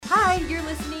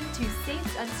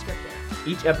Unscripted.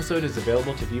 Each episode is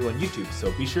available to view on YouTube,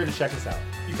 so be sure to check us out.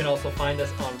 You can also find us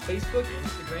on Facebook,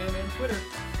 Instagram, and Twitter.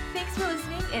 Thanks for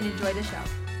listening and enjoy the show.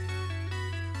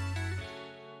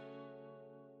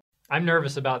 I'm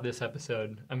nervous about this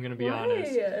episode. I'm going to be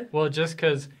honest. Well, just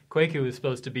because Kwaku was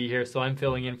supposed to be here, so I'm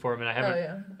filling in for him, and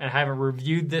I haven't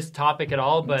reviewed this topic at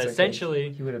all. But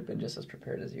essentially, he would have been just as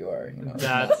prepared as you are. You know,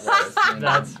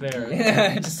 that's fair.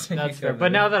 Yeah, that's fair.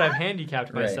 But now that I've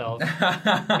handicapped myself,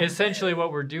 essentially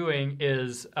what we're doing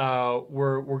is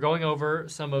we're going over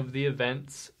some of the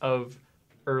events of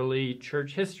early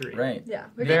church history. Right. Yeah,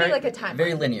 we're going to be like a timeline.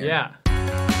 Very linear. Yeah.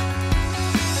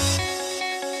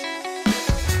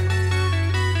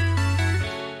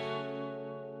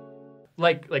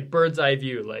 Like bird's eye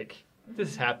view, like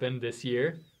this happened this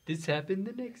year, this happened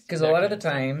the next. Because a lot of the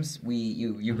times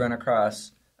you run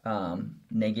across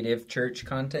negative church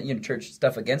content, church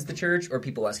stuff against the church, or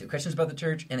people ask you questions about the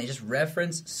church, and they just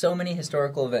reference so many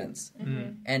historical events.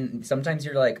 Mm-hmm. And sometimes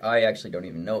you're like, I actually don't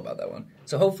even know about that one.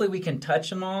 So hopefully we can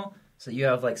touch them all, so you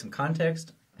have like some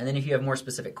context. And then if you have more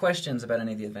specific questions about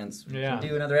any of the events, we can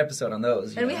do another episode on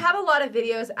those. And we have a lot of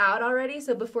videos out already,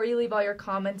 so before you leave all your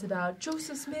comments about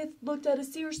Joseph Smith looked at a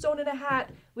seer stone in a hat,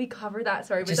 we cover that.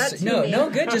 Sorry, but that's good.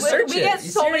 Just search it. We get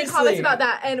so many comments about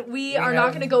that, and we are not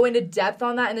going to go into depth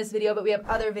on that in this video, but we have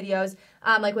other videos,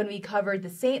 like when we covered the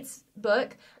Saints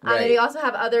book, and we also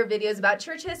have other videos about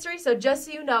church history, so just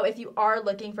so you know, if you are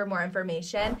looking for more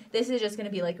information, this is just going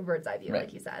to be like a bird's eye view,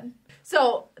 like you said.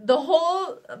 So the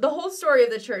whole story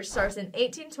of the church starts in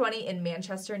 1820 in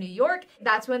Manchester, New York.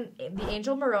 That's when the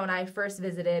angel Moroni first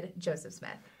visited Joseph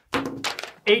Smith.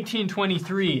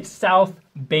 1823, South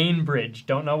Bainbridge.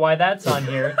 Don't know why that's on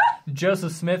here.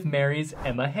 Joseph Smith marries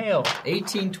Emma Hale.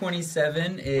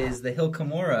 1827 is the Hill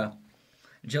Cumorah.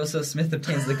 Joseph Smith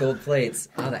obtains the gold plates.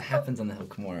 Oh, that happens on the Hill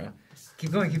Cumorah.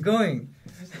 Keep going.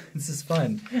 This is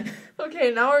fun.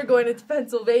 Okay, now we're going to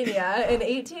Pennsylvania. In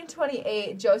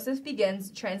 1828, Joseph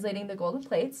begins translating the golden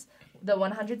plates. The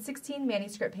 116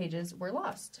 manuscript pages were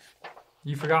lost.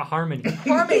 You forgot Harmony.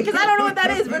 Harmony, because I don't know what that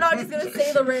is. We're not just going to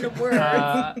say the random word.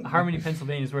 Harmony,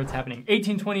 Pennsylvania is where it's happening.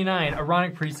 1829,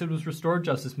 Aaronic priesthood was restored.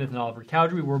 Joseph Smith and Oliver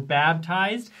Cowdery were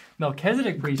baptized.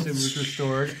 Melchizedek priesthood was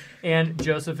restored. And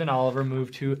Joseph and Oliver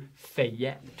moved to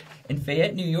Fayette. In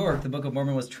Fayette, New York, the Book of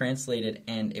Mormon was translated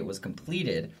and it was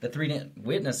completed. The 3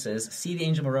 witnesses see the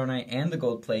angel Moroni and the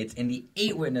gold plates, and the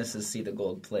 8 witnesses see the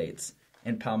gold plates.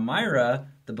 In Palmyra,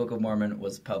 the Book of Mormon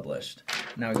was published.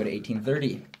 Now we go to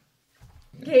 1830.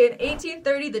 Okay, in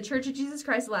 1830, the Church of Jesus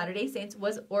Christ of Latter-day Saints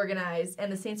was organized,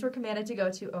 and the saints were commanded to go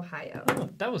to Ohio. Oh,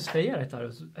 that was Fayette. I thought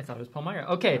it was Palmyra.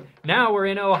 Okay, now we're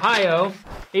in Ohio.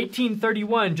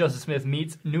 1831, Joseph Smith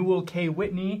meets Newell K.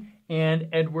 Whitney, and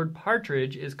Edward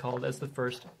Partridge is called as the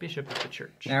first bishop of the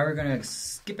church. Now we're going to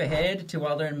skip ahead to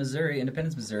while they're in Missouri,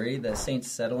 Independence, Missouri. The Saints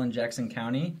settle in Jackson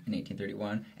County in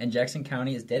 1831, and Jackson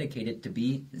County is dedicated to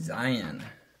be Zion.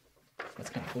 That's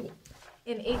kind of cool.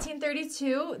 In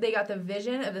 1832, they got the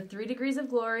vision of the 3 degrees of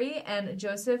glory, and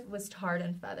Joseph was tarred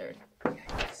and feathered.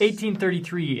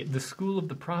 1833, the School of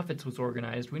the Prophets was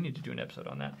organized. We need to do an episode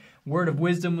on that. Word of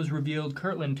Wisdom was revealed.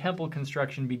 Kirtland Temple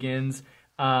construction begins,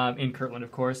 in Kirtland,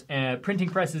 of course. Printing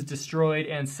press is destroyed,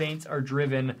 and saints are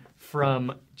driven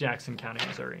from Jackson County,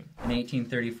 Missouri. In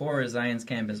 1834, Zion's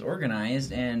Camp is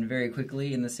organized, and very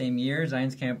quickly in the same year,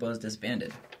 Zion's Camp was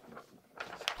disbanded.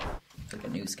 It's like a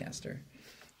newscaster.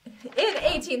 In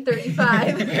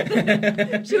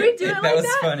 1835, should we do it like that? That was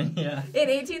funny, yeah. In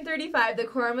 1835, the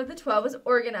Quorum of the 12 was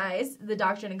organized, the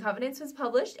Doctrine and Covenants was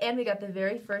published, and we got the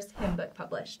very first hymn book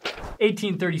published.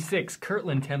 1836,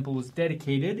 Kirtland Temple was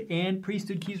dedicated, and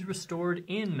priesthood keys restored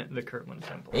in the Kirtland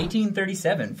Temple.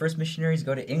 1837, first missionaries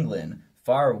go to England.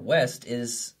 Far West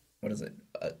is,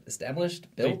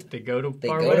 established? Built? They go to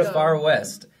Far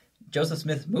West. Joseph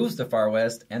Smith moves to Far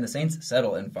West, and the Saints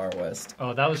settle in Far West.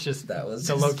 Oh, that was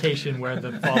the location where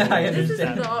the following This is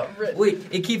not written. Wait,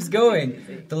 it keeps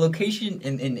going. The location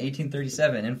in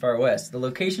 1837 in Far West, the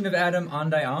location of Adam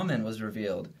Ondai Amen was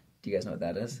revealed. Do you guys know what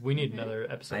that is? We need another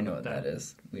episode. I know what that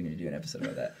is. We need to do an episode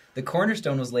about that. The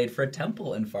cornerstone was laid for a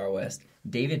temple in Far West.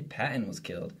 David Patton was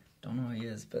killed. Don't know who he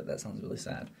is, but that sounds really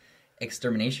sad.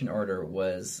 Extermination order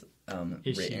was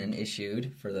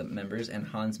issued for the members, and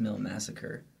Hans Mill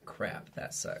massacre. Crap,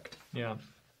 that sucked. Yeah.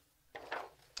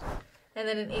 And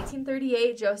then in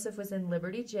 1838, Joseph was in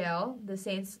Liberty Jail. The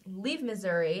Saints leave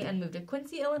Missouri and move to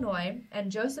Quincy, Illinois,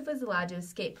 and Joseph was allowed to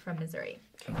escape from Missouri.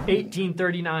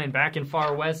 1839, back in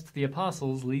Far West, the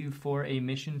apostles leave for a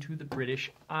mission to the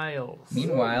British Isles.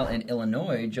 Meanwhile, in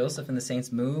Illinois, Joseph and the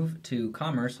Saints move to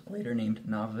Commerce, later named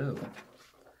Nauvoo.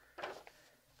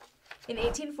 In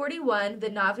 1841, the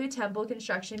Nauvoo Temple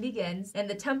construction begins, and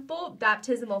the temple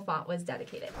baptismal font was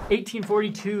dedicated.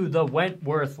 1842, the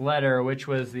Wentworth Letter, which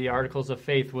was the Articles of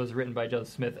Faith, was written by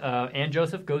Joseph Smith. And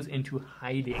Joseph goes into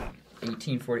hiding.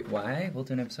 1840. Why? We'll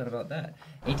do an episode about that.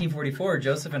 1844.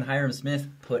 Joseph and Hiram Smith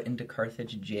put into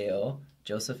Carthage jail.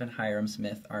 Joseph and Hiram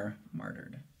Smith are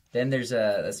martyred. Then there's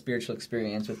a spiritual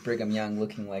experience with Brigham Young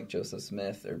looking like Joseph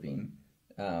Smith or being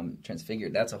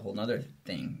transfigured. That's a whole other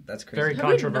thing. That's crazy. Very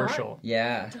controversial.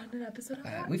 Yeah. Done an episode of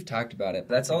that? We've talked about it.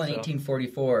 But that's all in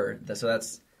 1844. So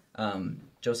that's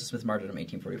Joseph Smith martyrdom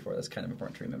 1844. That's kind of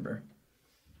important to remember.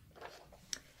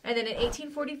 And then in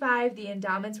 1845, the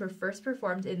endowments were first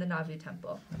performed in the Nauvoo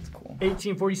Temple. That's cool.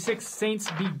 1846, saints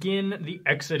begin the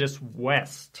exodus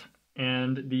west,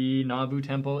 and the Nauvoo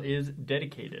Temple is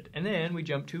dedicated. And then we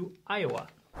jump to Iowa.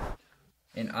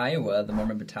 In Iowa, the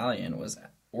Mormon Battalion was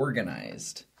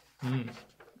organized.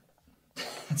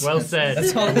 Well said.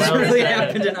 That's all that's really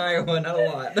happened in Iowa, not a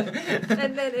lot.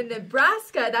 And then in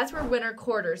Nebraska, that's where Winter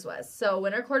Quarters was. So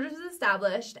Winter Quarters was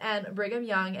established, and Brigham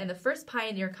Young and the First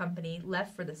Pioneer Company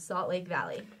left for the Salt Lake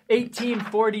Valley.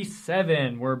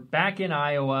 1847, we're back in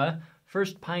Iowa.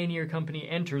 First Pioneer Company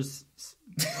enters...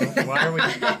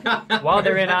 While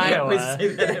they're in Iowa.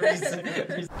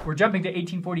 We're jumping to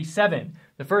 1847.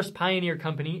 The First Pioneer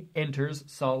Company enters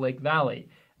Salt Lake Valley.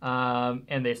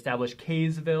 And they establish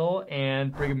Kaysville,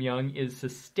 and Brigham Young is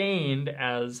sustained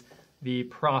as the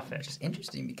prophet. Which is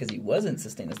interesting because he wasn't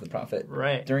sustained as the prophet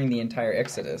during the entire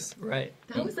Exodus. Right.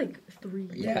 That was like 3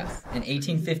 years. Yeah. In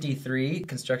 1853,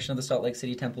 construction of the Salt Lake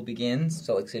City Temple begins.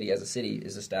 Salt Lake City as a city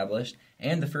is established.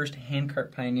 And the first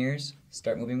handcart pioneers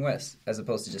start moving west, as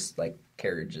opposed to just like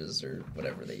carriages or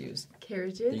whatever they use.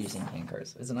 Carriages? They're using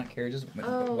handcarts. Is it not carriages?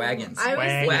 Oh, wagons. I was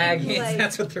thinking, Wagons, like,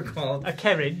 that's what they're called. A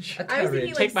carriage. I was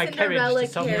thinking Take my like carriage to Cinderella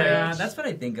somewhere. carriage. Yeah, that's what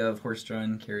I think of,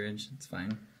 horse-drawn carriage. It's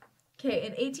fine. Okay,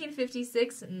 in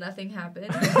 1856, nothing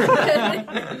happened. Why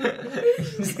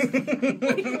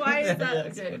is that?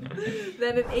 Okay.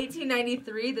 Then in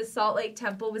 1893, the Salt Lake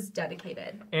Temple was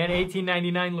dedicated. And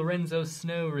 1899, Lorenzo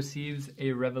Snow receives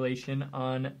a revelation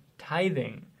on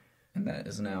tithing. And that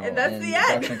is now And that's in the end.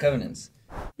 Doctrine and Covenants.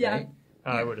 Yeah. Right?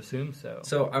 I would assume so.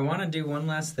 So I want to do one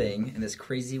last thing in this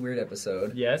crazy weird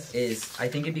episode. Yes. Is I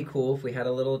think it'd be cool if we had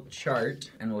a little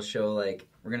chart and we'll show like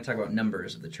we're going to talk about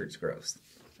numbers of the church growth.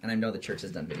 And I know the church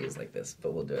has done videos like this,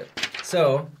 but we'll do it.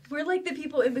 So We're like the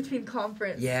people in between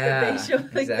conference. yeah, that they show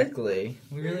like exactly.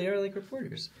 We really are like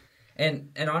reporters.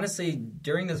 And honestly,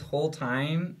 during this whole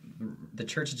time, the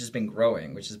church has just been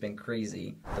growing, which has been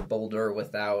crazy. The boulder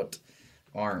without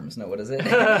arms. No, what is it?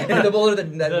 The boulder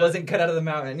that wasn't cut out of the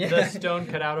mountain. Yeah. The stone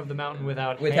cut out of the mountain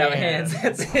without hands.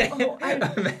 That's it. Oh,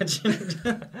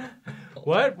 Imagine.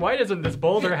 What? Why doesn't this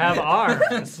boulder have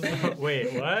arms?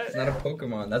 Wait, what? It's not a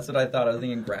Pokemon. That's what I thought. I was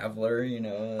thinking Graveler, you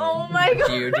know. Oh my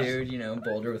God. Geodude, you know,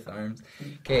 boulder with arms.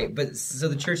 Okay, but so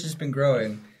the church has been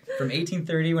growing from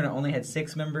 1830 when it only had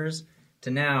 6 members to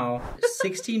now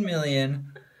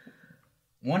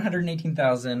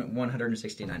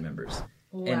 16,118,169 members.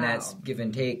 Wow. And that's give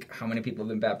and take how many people have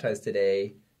been baptized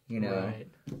today, you know. Right.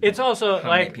 It's also How many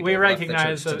like people we left the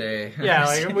recognize church that. today. Yeah,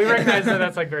 like we recognize that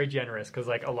that's like very generous because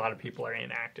like a lot of people are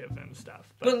inactive and stuff.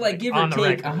 But like give or on the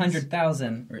take records-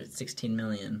 100,000 or 16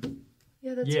 million.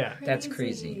 Yeah, that's Yeah. crazy. That's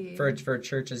crazy for a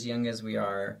church as young as we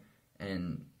are,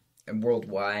 and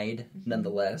worldwide,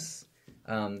 nonetheless.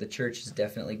 The church is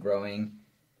definitely growing,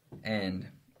 and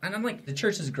I'm like the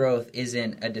church's growth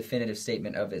isn't a definitive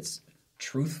statement of its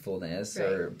truthfulness,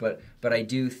 Right. but I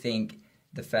do think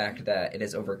the fact that it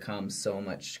has overcome so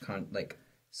much conflict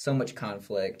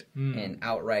and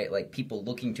outright like people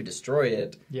looking to destroy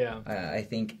it. Yeah. I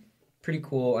think pretty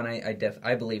cool, and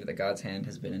I believe that God's hand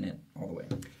has been in it all the way.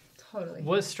 Totally.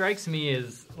 What strikes me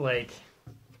is like,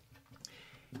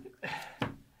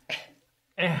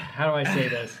 how do I say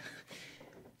this?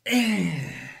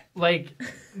 Like,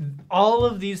 all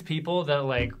of these people that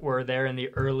like were there in the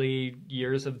early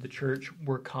years of the church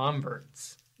were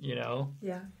converts, you know?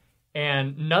 Yeah.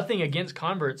 And nothing against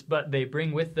converts, but they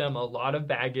bring with them a lot of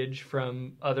baggage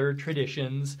from other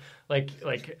traditions, like I feel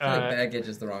like baggage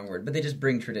is the wrong word, but they just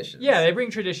bring traditions. yeah, they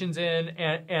bring traditions in,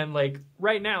 and like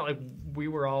right now, like we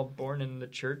were all born in the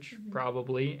church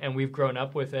probably, and we've grown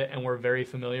up with it, and we're very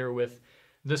familiar with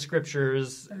the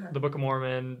scriptures, the Book of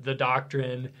Mormon, the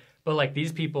doctrine. But like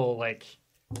these people, like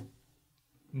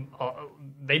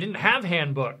they didn't have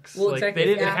handbooks. Well, like exactly. they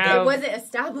didn't Yeah, have it wasn't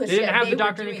established they didn't yet. have They the were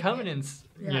Doctrine and doing Covenants,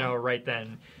 it. you know, right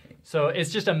then. So it's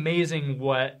just amazing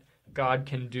what God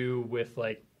can do with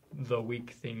like the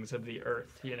weak things of the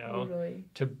earth, you know, Totally.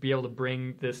 to be able to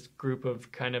bring this group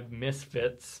of kind of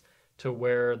misfits to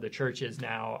where the church is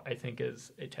now, I think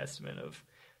is a testament of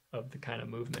the kind of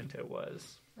movement it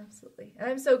was. Absolutely. And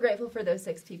I'm so grateful for those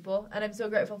 6 people. And I'm so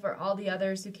grateful for all the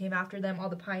others who came after them, all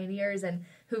the pioneers, and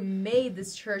who made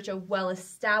this church a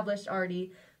well-established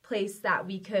already place that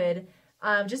we could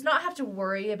just not have to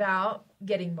worry about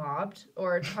getting mobbed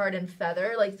or tarred and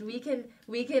feather. Like we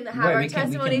can have our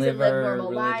testimonies and live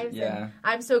normal lives. Yeah. And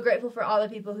I'm so grateful for all the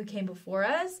people who came before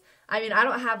us. I mean, I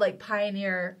don't have like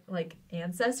pioneer like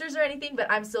ancestors or anything, but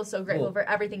I'm still so grateful for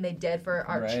everything they did for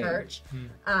our church.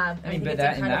 I mean, but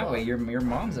that in that way, your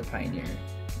mom's a pioneer.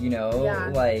 You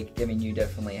know, like I mean, you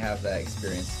definitely have that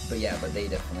experience. But they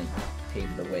definitely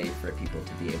paved the way for people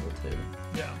to be able to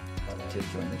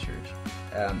join the church.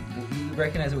 We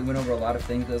recognize that we went over a lot of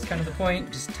things. That was kind of the point.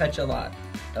 Just touch a lot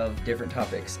of different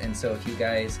topics. And so if you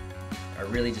guys are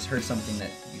really just heard something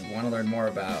that you want to learn more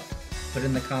about, put it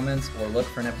in the comments or look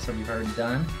for an episode you've already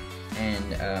done.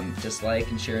 And just like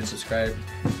and share and subscribe.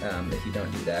 If you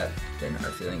don't do that, then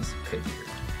our feelings could be hurt.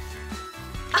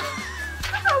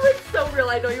 That was so real.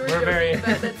 I know you were joking,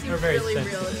 but that seems really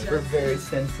real. We're very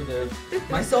sensitive.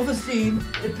 My self-esteem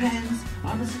depends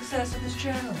on the success of this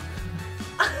channel.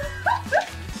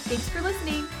 Thanks for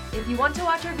listening. If you want to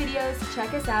watch our videos,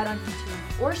 check us out on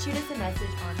YouTube or shoot us a message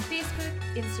on Facebook,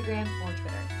 Instagram, or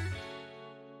Twitter.